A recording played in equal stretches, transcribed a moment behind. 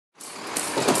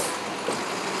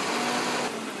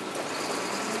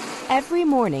Every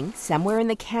morning, somewhere in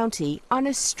the county, on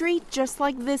a street just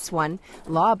like this one,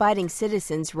 law-abiding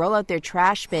citizens roll out their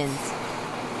trash bins.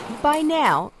 By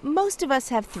now, most of us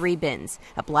have 3 bins,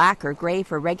 a black or gray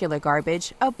for regular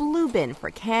garbage, a blue bin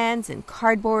for cans and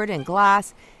cardboard and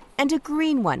glass, and a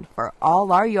green one for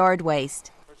all our yard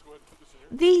waste.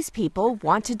 These people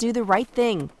want to do the right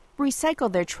thing,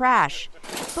 recycle their trash.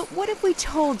 But what if we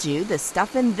told you the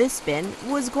stuff in this bin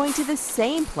was going to the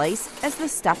same place as the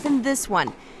stuff in this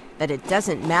one? That it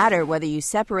doesn't matter whether you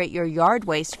separate your yard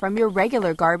waste from your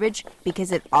regular garbage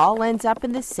because it all ends up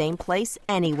in the same place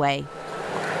anyway.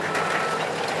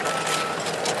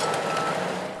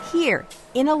 Here,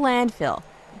 in a landfill,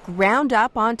 ground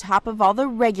up on top of all the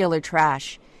regular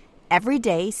trash. Every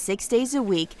day, 6 days a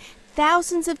week,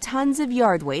 thousands of tons of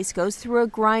yard waste goes through a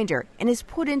grinder and is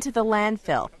put into the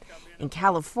landfill. In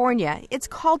California, it's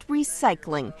called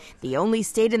recycling, the only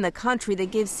state in the country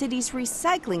that gives cities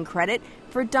recycling credit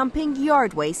for dumping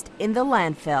yard waste in the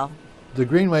landfill. The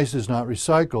green waste is not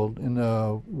recycled in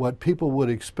what people would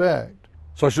expect.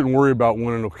 So I shouldn't worry about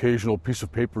when an occasional piece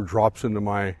of paper drops into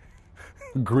my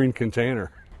green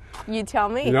container. You tell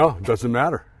me. You know, it doesn't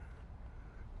matter.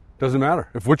 Doesn't matter.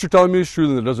 If what you're telling me is true,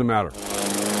 then it doesn't matter.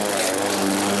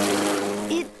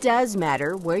 It does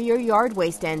matter where your yard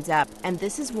waste ends up, and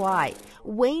this is why.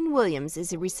 Wayne Williams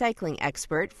is a recycling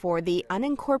expert for the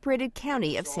unincorporated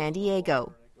county of San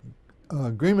Diego.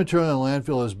 Green material in a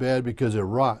landfill is bad because it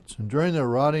rots, and during the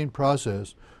rotting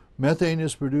process, methane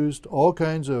is produced, all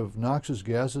kinds of noxious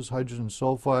gases, hydrogen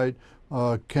sulfide,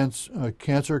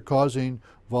 cancer-causing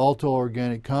volatile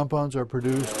organic compounds are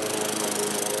produced.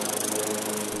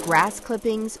 Grass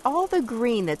clippings, all the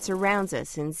green that surrounds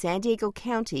us in San Diego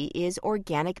County is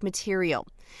organic material.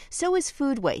 So is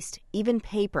food waste, even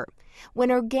paper. When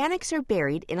organics are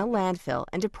buried in a landfill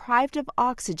and deprived of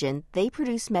oxygen, they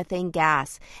produce methane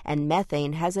gas. And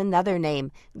methane has another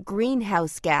name,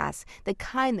 greenhouse gas, the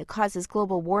kind that causes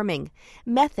global warming.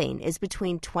 Methane is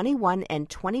between 21 and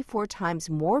 24 times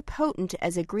more potent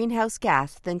as a greenhouse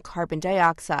gas than carbon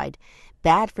dioxide.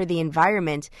 Bad for the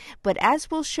environment, but as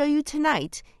we'll show you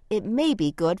tonight, it may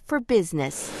be good for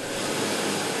business.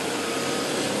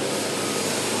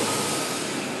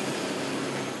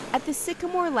 At the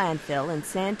Sycamore landfill in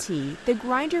Santee, the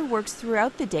grinder works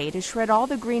throughout the day to shred all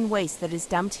the green waste that is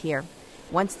dumped here.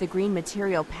 Once the green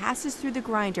material passes through the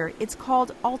grinder, it's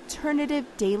called Alternative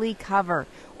Daily Cover,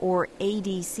 or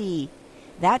ADC.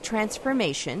 That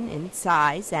transformation in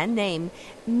size and name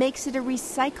makes it a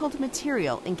recycled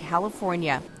material in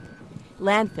California.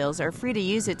 Landfills are free to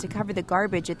use it to cover the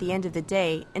garbage at the end of the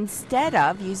day instead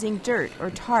of using dirt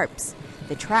or tarps.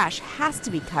 The trash has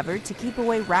to be covered to keep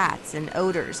away rats and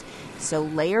odors. So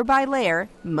layer by layer,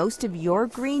 most of your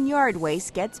green yard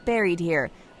waste gets buried here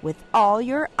with all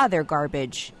your other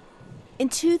garbage. In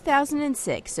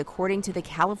 2006, according to the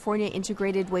California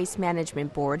Integrated Waste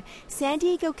Management Board, San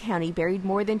Diego County buried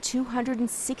more than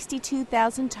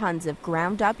 262,000 tons of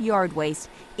ground-up yard waste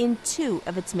in 2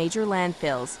 of its major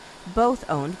landfills, both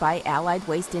owned by Allied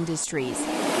Waste Industries.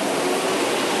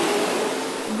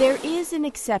 There is an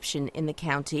exception in the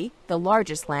county. The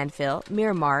largest landfill,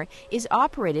 Miramar, is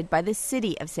operated by the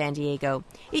city of San Diego.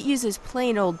 It uses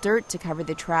plain old dirt to cover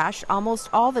the trash almost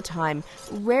all the time,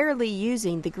 rarely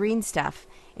using the green stuff.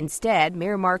 Instead,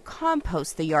 Miramar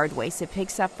composts the yard waste it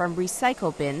picks up from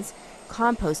recycle bins.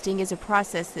 Composting is a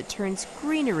process that turns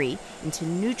greenery into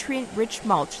nutrient-rich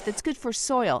mulch that's good for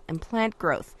soil and plant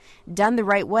growth. Done the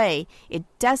right way, it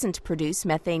doesn't produce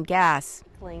methane gas.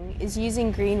 Is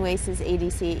using green waste as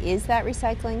ADC, is that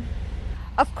recycling?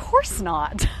 Of course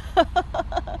not.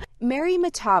 Mary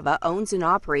Matava owns and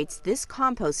operates this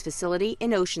compost facility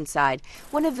in Oceanside,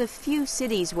 one of the few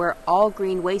cities where all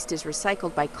green waste is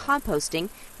recycled by composting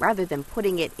rather than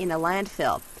putting it in a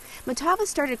landfill. Matava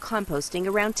started composting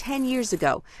around 10 years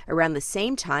ago, around the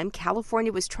same time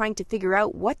California was trying to figure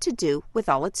out what to do with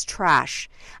all its trash.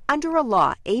 Under a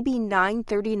law, AB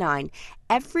 939,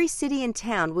 every city and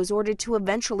town was ordered to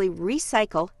eventually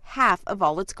recycle half of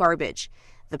all its garbage.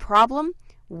 The problem?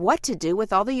 What to do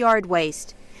with all the yard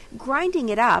waste. Grinding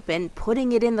it up and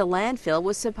putting it in the landfill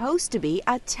was supposed to be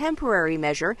a temporary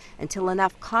measure until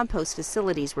enough compost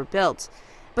facilities were built.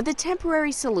 But the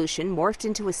temporary solution morphed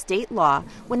into a state law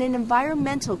when an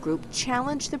environmental group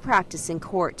challenged the practice in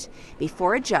court.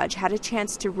 Before a judge had a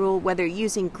chance to rule whether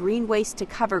using green waste to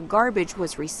cover garbage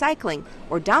was recycling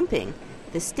or dumping,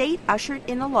 the state ushered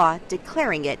in a law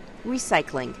declaring it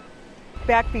recycling.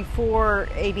 Back before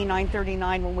AB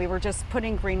 939, when we were just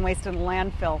putting green waste in a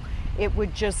landfill, it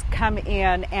would just come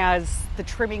in as the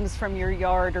trimmings from your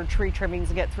yard or tree trimmings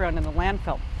get thrown in the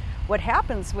landfill. What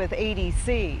happens with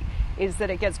ADC is that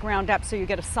it gets ground up, so you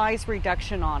get a size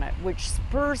reduction on it, which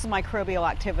spurs microbial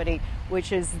activity,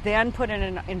 which is then put in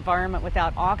an environment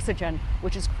without oxygen,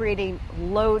 which is creating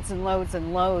loads and loads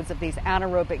and loads of these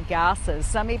anaerobic gases,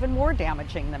 some even more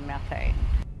damaging than methane.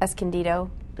 Escondido.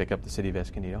 Pick up the city of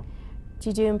Escondido. Do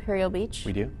you do Imperial Beach?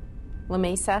 We do. La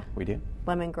Mesa? We do.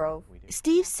 Lemon Grove?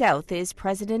 Steve South is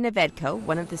president of EDCO,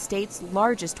 one of the state's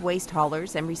largest waste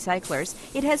haulers and recyclers.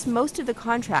 It has most of the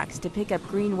contracts to pick up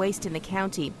green waste in the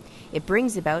county. It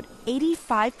brings about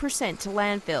 85% to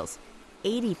landfills,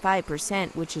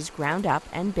 85% which is ground up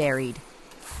and buried.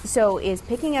 So is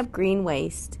picking up green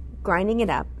waste, grinding it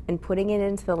up, and putting it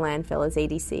into the landfill as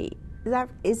ADC,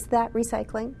 is that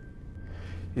recycling?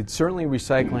 It's certainly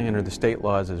recycling under the state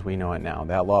laws as we know it now.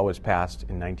 That law was passed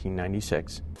in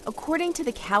 1996. According to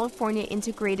the California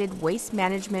Integrated Waste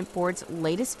Management Board's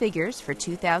latest figures for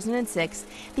 2006,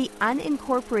 the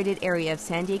unincorporated area of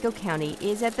San Diego County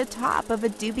is at the top of a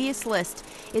dubious list.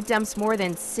 It dumps more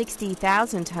than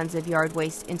 60,000 tons of yard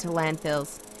waste into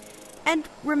landfills. And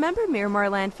remember Miramar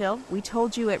Landfill? We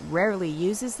told you it rarely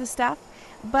uses the stuff.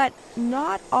 But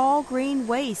not all green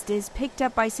waste is picked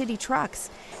up by city trucks.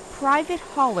 Private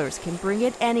haulers can bring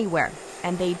it anywhere,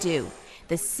 and they do.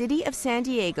 The city of San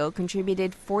Diego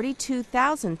contributed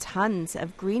 42,000 tons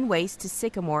of green waste to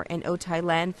Sycamore and Otay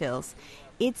landfills.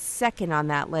 It's second on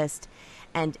that list.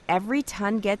 And every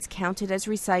ton gets counted as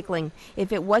recycling.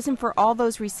 If it wasn't for all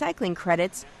those recycling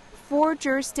credits, 4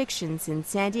 jurisdictions in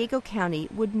San Diego County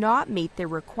would not meet their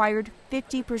required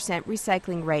 50%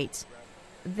 recycling rate.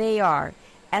 They are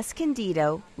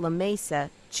Escondido, La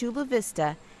Mesa, Chula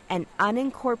Vista, and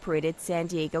unincorporated San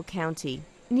Diego County.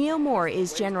 Neil Moore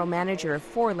is general manager of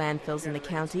 4 landfills in the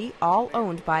county, all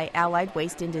owned by Allied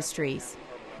Waste Industries.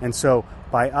 And so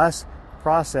by us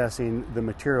processing the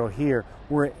material here,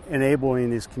 we're enabling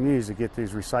these communities to get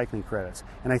these recycling credits.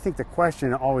 And I think the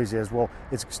question always is, well,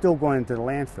 it's still going into the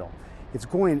landfill.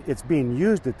 It's being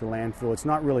used at the landfill. It's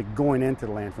not really going into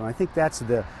the landfill. And I think that's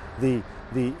the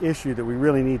issue that we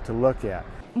really need to look at.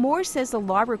 Moore says the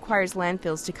law requires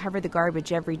landfills to cover the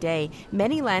garbage every day.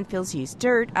 Many landfills use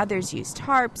dirt, others use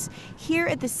tarps. Here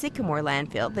at the Sycamore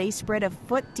landfill, they spread a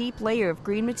foot-deep layer of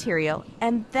green material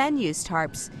and then use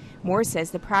tarps. Moore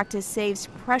says the practice saves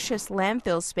precious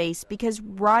landfill space because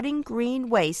rotting green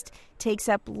waste takes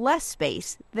up less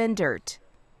space than dirt.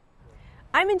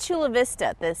 I'm in Chula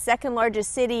Vista, the second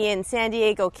largest city in San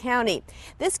Diego County.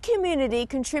 This community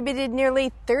contributed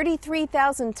nearly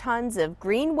 33,000 tons of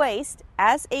green waste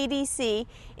as ADC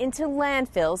into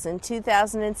landfills in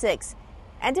 2006,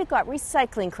 and it got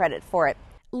recycling credit for it.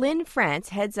 Lynn France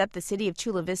heads up the City of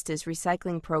Chula Vista's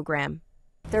recycling program.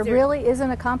 There really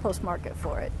isn't a compost market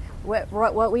for it.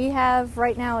 What we have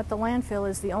right now at the landfill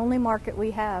is the only market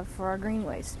we have for our green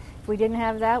waste. If we didn't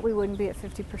have that, we wouldn't be at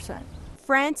 50%.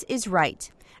 France is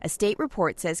right. A state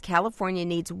report says California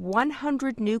needs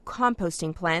 100 new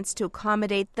composting plants to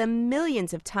accommodate the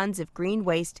millions of tons of green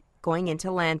waste going into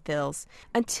landfills.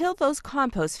 Until those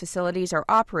compost facilities are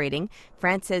operating,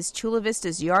 France says Chula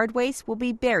Vista's yard waste will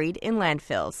be buried in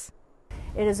landfills.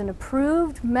 It is an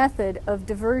approved method of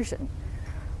diversion.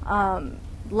 Even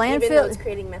though it's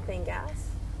creating methane gas?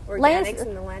 Organics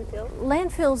in the landfill?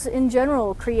 Landfills in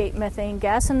general create methane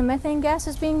gas, and the methane gas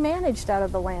is being managed out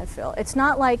of the landfill. It's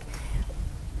not like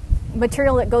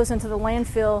material that goes into the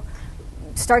landfill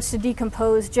starts to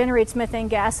decompose, generates methane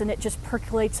gas, and it just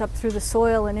percolates up through the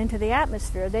soil and into the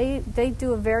atmosphere. They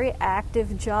do a very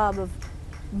active job of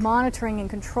monitoring and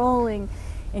controlling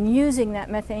and using that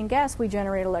methane gas. We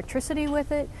generate electricity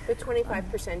with it. But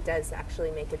 25% does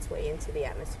actually make its way into the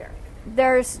atmosphere.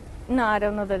 I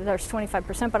don't know that there's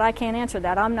 25%, but I can't answer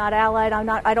that. I'm not Allied.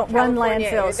 I don't run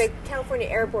landfills. The California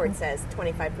Air Board says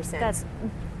 25%.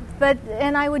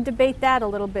 And I would debate that a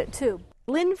little bit too.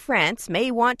 Lynn France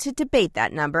may want to debate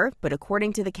that number, but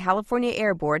according to the California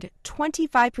Air Board,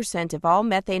 25% of all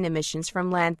methane emissions from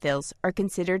landfills are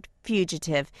considered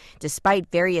fugitive.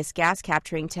 Despite various gas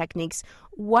capturing techniques,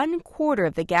 1/4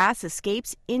 of the gas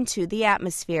escapes into the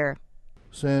atmosphere.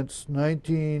 Since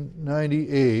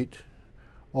 1998,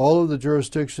 all of the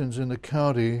jurisdictions in the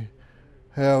county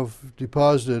have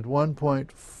deposited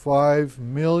 1.5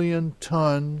 million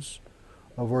tons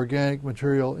of organic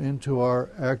material into our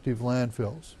active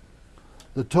landfills.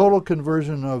 The total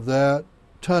conversion of that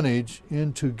tonnage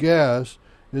into gas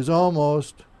is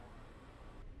almost,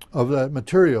 of that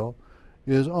material,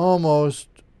 is almost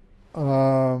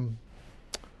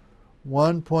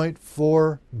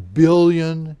 1.4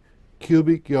 billion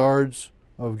cubic yards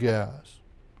of gas.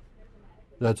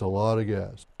 That's a lot of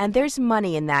gas. And there's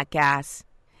money in that gas.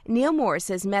 Neil Moore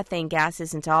says methane gas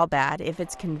isn't all bad if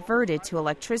it's converted to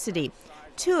electricity.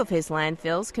 2 of his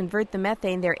landfills convert the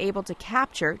methane they're able to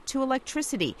capture to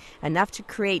electricity, enough to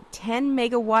create 10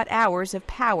 megawatt hours of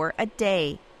power a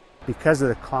day. Because of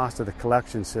the cost of the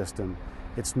collection system,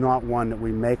 it's not one that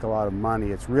we make a lot of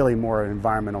money. It's really more an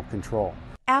environmental control.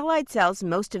 Allied sells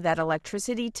most of that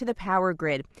electricity to the power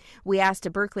grid. We asked a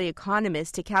Berkeley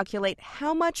economist to calculate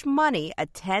how much money a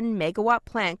 10 megawatt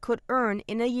plant could earn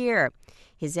in a year.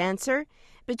 His answer?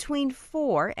 Between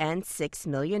 $4 and $6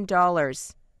 million.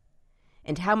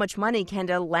 And how much money can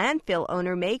a landfill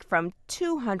owner make from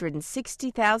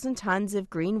 260,000 tons of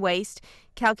green waste,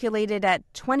 calculated at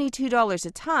 $22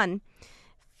 a ton?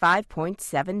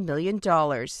 $5.7 million.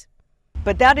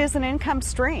 But that is an income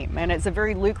stream, and it's a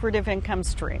very lucrative income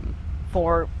stream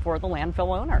for the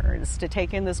landfill owners to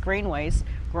take in this green waste,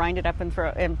 grind it up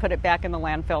and put it back in the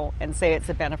landfill and say it's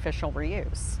a beneficial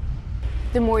reuse.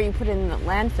 The more you put in the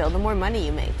landfill, the more money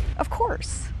you make. Of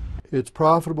course. It's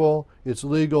profitable, it's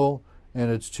legal, and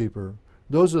it's cheaper.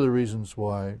 Those are the reasons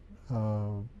why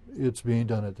it's being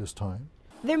done at this time.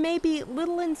 There may be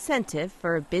little incentive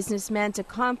for a businessman to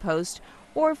compost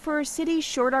or for cities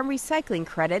short on recycling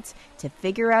credits to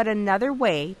figure out another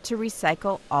way to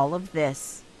recycle all of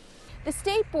this. The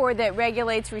state board that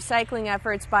regulates recycling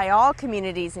efforts by all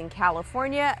communities in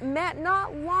California met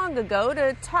not long ago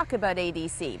to talk about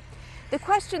ADC. The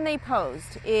question they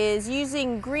posed is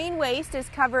using green waste as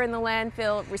cover in the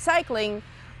landfill recycling,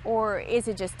 or is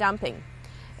it just dumping?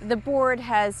 The board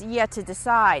has yet to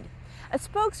decide. A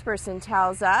spokesperson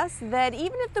tells us that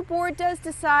even if the board does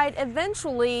decide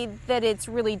eventually that it's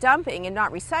really dumping and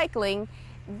not recycling,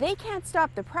 they can't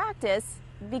stop the practice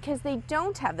because they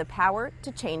don't have the power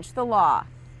to change the law.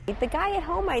 The guy at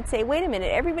home might say, wait a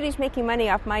minute, everybody's making money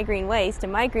off my green waste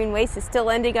and my green waste is still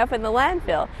ending up in the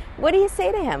landfill. What do you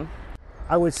say to him?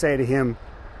 I would say to him,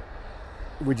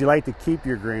 would you like to keep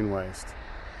your green waste?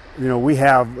 You know, we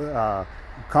have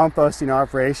composting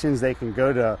operations. They can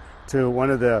go to one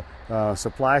of the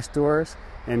supply stores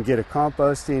and get a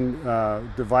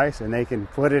composting device, and they can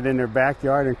put it in their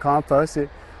backyard and compost it.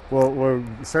 We'll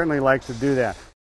certainly like to do that.